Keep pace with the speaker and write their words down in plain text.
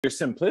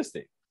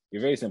simplistic.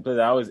 You're very simplistic.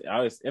 I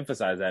always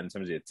emphasize that in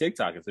terms of your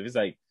TikTok and stuff. It's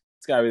like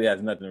this guy really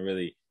has nothing to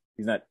really.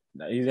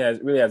 Really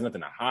has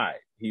nothing to hide.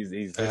 He's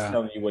just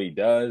telling you what he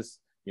does,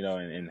 you know,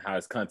 and how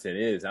his content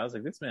is. I was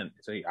like, this man.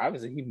 So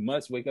he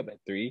must wake up at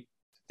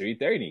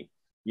 3:30,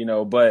 you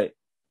know. But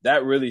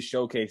that really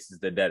showcases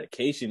the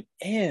dedication,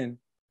 and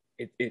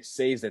it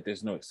says that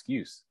there's no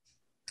excuse.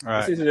 Right.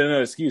 It says there's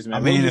no excuse,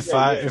 man. I mean,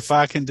 if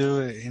I can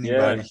do it,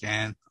 anybody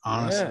can.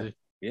 Honestly.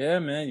 Yeah,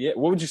 man. Yeah.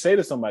 What would you say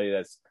to somebody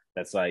that's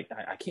like,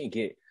 I can't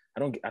get. I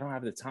don't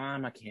have the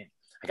time. I can't.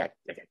 I got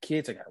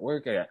kids. I got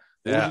work.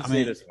 What would you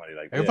say to somebody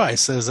like that? Everybody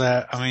says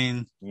that. I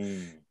mean,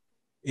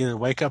 either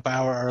wake up an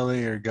hour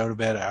early or go to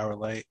bed an hour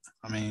late.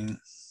 I mean,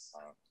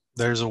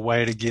 there's a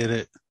way to get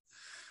it.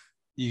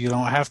 You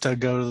don't have to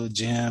go to the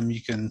gym.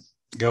 You can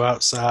go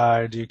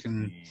outside. You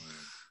can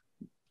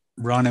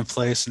run in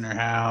place in your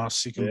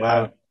house. You can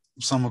buy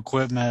some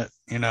equipment,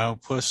 you know,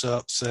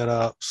 push-ups,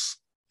 sit-ups.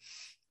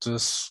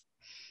 Just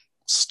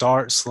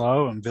start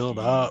slow and build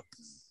up.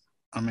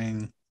 I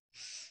mean,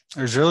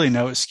 there's really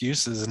no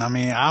excuses. And I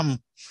mean,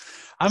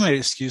 I made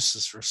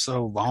excuses for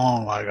so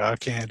long, like I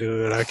can't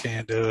do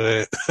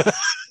it.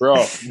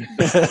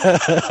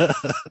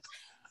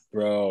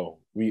 Bro,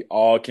 we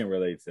all can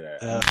relate to that.